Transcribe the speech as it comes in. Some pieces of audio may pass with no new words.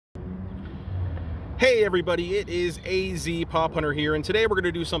Hey everybody, it is AZ Pop Hunter here, and today we're going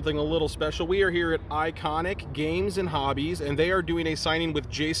to do something a little special. We are here at Iconic Games and Hobbies, and they are doing a signing with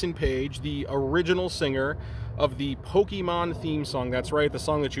Jason Paige, the original singer of the Pokemon theme song. That's right, the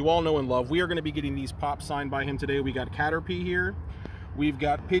song that you all know and love. We are going to be getting these pops signed by him today. We got Caterpie here, we've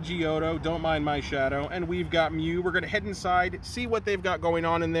got Pidgeotto, Don't Mind My Shadow, and we've got Mew. We're going to head inside, see what they've got going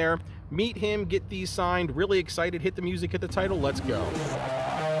on in there, meet him, get these signed. Really excited. Hit the music, hit the title, let's go.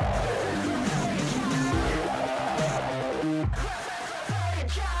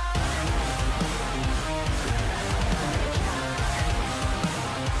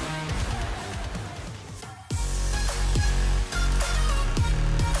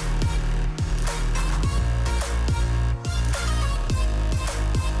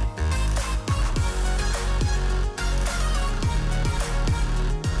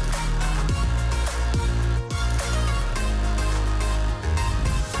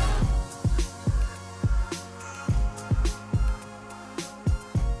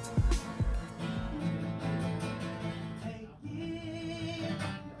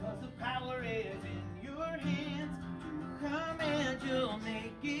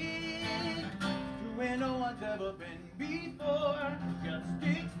 Ever been before. Just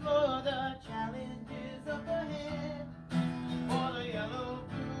explore the challenges up ahead. For the yellow,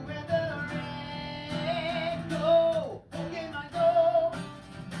 blue, and the red. Go, Pokemon, go.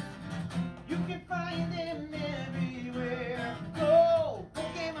 You can find them everywhere. Go,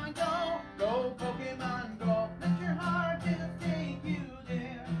 Pokemon, go. Go, Pokemon, go. Let your heart just take you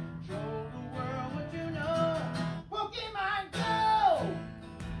there. Show the world what you know. Pokemon, go.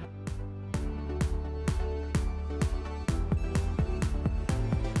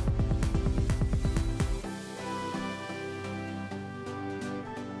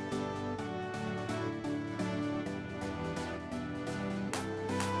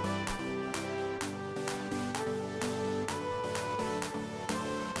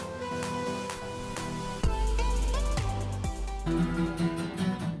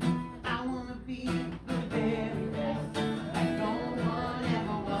 I wanna be the very best, like no one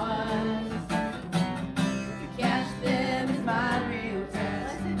ever was. To catch them is my real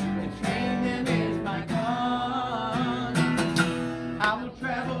test, to train them is my cause. I will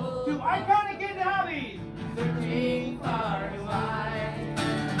travel to Iconic Games and Hobbies, searching far and wide.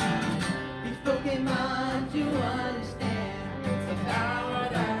 These Pokemon to understand, the power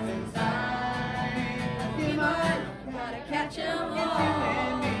that's inside. Pokemon, gotta catch 'em all. It's you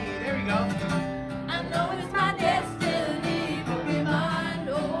and me. There we go. I know it's my destiny. Pokemon,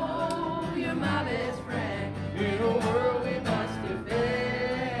 oh, you're my best friend. In a world we must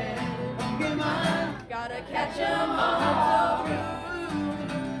defend. Pokemon, gotta catch 'em all. So true.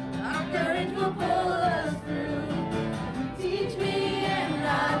 Our courage will pull us through. Teach me and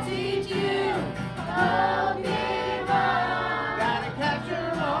I'll teach you. Pokemon, gotta catch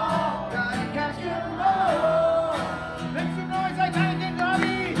 'em all. Gotta catch 'em all. Make some noise, Iconic Games and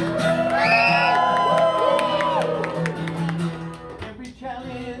Hobbies. Every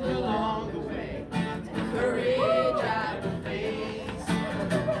challenge along the way, courage I will face.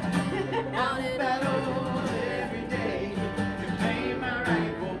 Out in battle every day, to claim my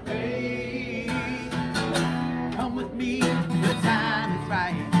rightful place. Come with me, the time is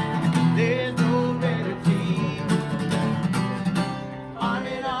right. There's no better team. Arm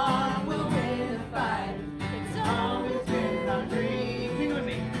in arm, we'll win the fight. It's always been our dream. Sing with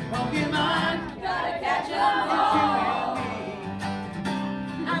me. Pokemon, gotta catch 'em all. It's you and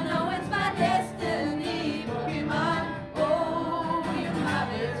me. I know it's my destiny. Pokemon, oh, you're my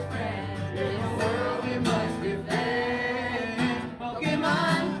best friend. In a world we must defend.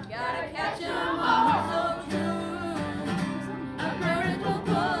 Pokemon, gotta catch 'em all. So true. Our courage will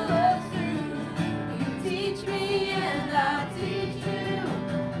pull us through. You teach me and I'll teach you.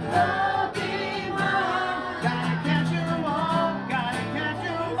 Pokemon, gotta catch 'em all. Gotta catch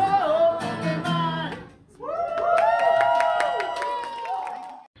 'em all. Pokemon.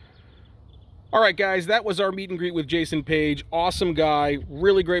 All right, guys, that was our meet and greet with Jason Paige. Awesome guy,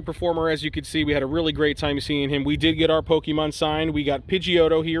 really great performer. As you could see, we had a really great time seeing him. We did get our Pokemon signed. We got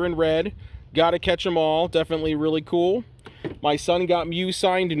Pidgeotto here in red. Gotta catch 'em all. Definitely really cool. My son got Mew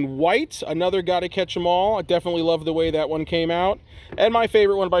signed in white. Another Gotta Catch 'em all. I definitely love the way that one came out. And my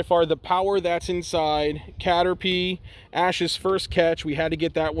favorite one by far, the power that's inside, Caterpie. Ash's first catch. We had to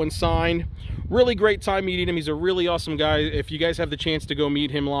get that one signed. Really great time meeting him. He's a really awesome guy. If you guys have the chance to go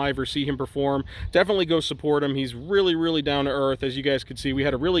meet him live or see him perform, definitely go support him. He's really, really down to earth. As you guys could see, we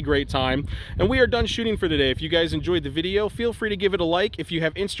had a really great time. And we are done shooting for today. If you guys enjoyed the video, feel free to give it a like. If you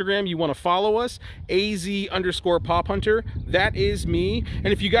have Instagram, you want to follow us, AZ_PopHunter. That is me.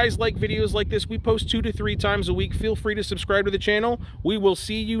 And if you guys like videos like this, we post 2 to 3 times a week. Feel free to subscribe to the channel. We will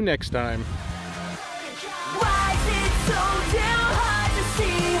see you next time.